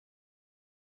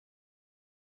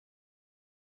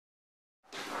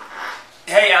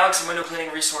Alex at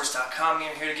WindowCleaningResource.com.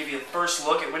 I'm here to give you a first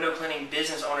look at Window Cleaning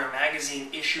Business Owner Magazine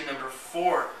issue number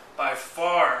 4. By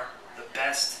far the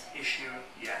best issue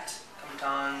yet.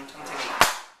 Come take a look.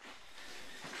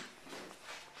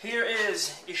 Here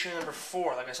is issue number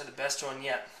 4. Like I said, the best one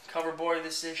yet. Cover boy of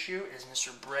this issue is Mr.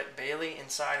 Brett Bailey.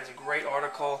 Inside is a great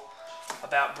article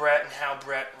about Brett and how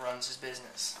Brett runs his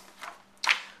business.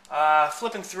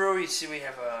 Flipping through, you see we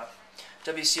have a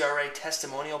WCRA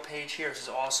testimonial page here. This is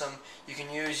awesome. You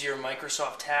can use your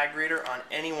Microsoft Tag Reader on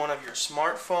any one of your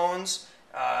smartphones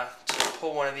to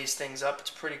pull one of these things up.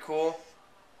 It's pretty cool.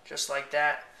 Just like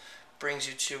that. Brings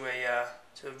you to a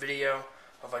video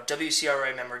of a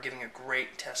WCRA member giving a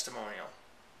great testimonial.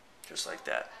 Just like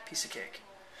that. Piece of cake.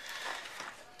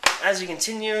 As you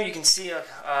continue, you can see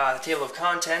the table of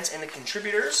contents and the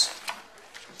contributors.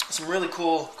 Some really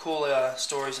cool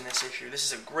stories in this issue. This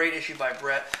is a great issue by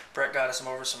Brett. Brett got us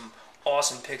over some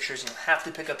awesome pictures. You'll have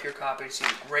to pick up your copy to see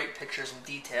the great pictures in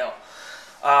detail.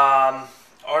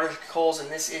 Articles in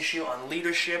this issue on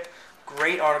leadership.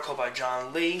 Great article by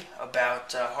John Lee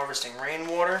about harvesting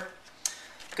rainwater.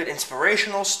 Good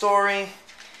inspirational story.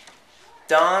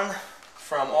 Don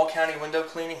from All County Window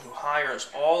Cleaning, who hires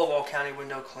all of All County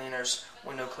window cleaners,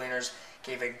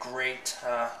 gave a great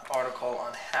article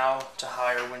on how to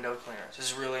hire window cleaners.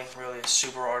 This is really a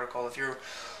super article if you're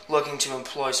looking to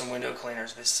employ some window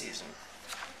cleaners this season.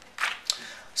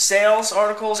 Sales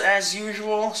articles as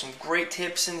usual. Some great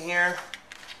tips in here.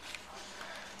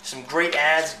 Some great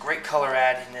ads. Great color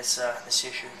ad in this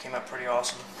issue. Came out pretty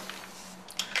awesome.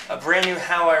 A brand new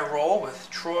How I Roll with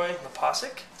Troy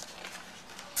Lepasic.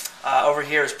 Over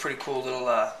here is a pretty cool little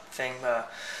thing. The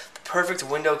perfect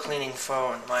window cleaning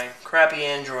phone. My crappy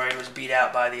Android was beat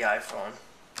out by the iPhone.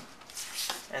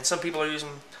 And some people are using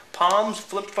Palms,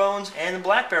 flip phones, and the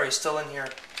BlackBerry's still in here,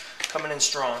 coming in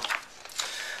strong.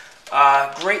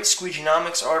 Great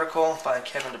Squeegenomics article by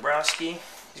Kevin Dabrowski.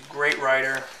 He's a great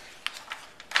writer.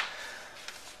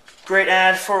 Great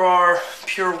ad for our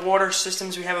pure water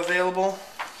systems we have available.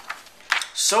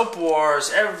 Soap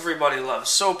Wars. Everybody loves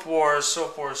Soap Wars,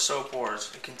 Soap Wars, Soap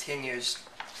Wars. It continues.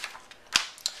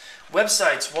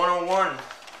 Websites 101.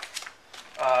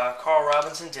 Carl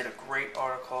Robinson did a great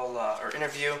article or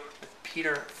interview with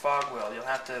Peter Fogwell. You'll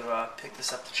have to pick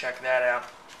this up to check that out.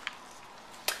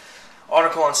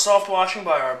 Article on soft washing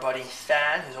by our buddy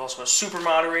Thad, who's also a super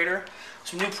moderator.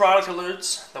 Some new product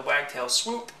alerts, the Wagtail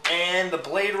Swoop and the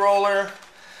Blade Roller.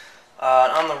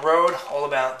 On the road, all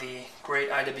about the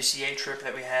great IWCA trip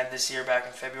that we had this year back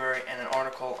in February, and an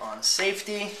article on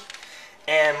safety.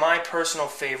 And my personal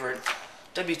favorite,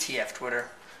 WTF Twitter.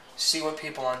 See what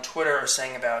people on Twitter are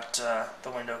saying about the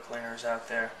window cleaners out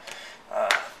there.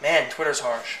 Man, Twitter's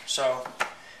harsh. So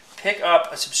pick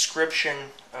up a subscription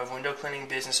of Window Cleaning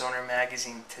Business Owner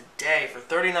Magazine today for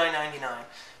 $39.99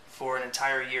 for an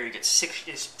entire year. You get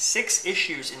six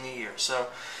issues in the year. So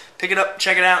pick it up,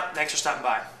 check it out. Thanks for stopping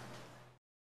by.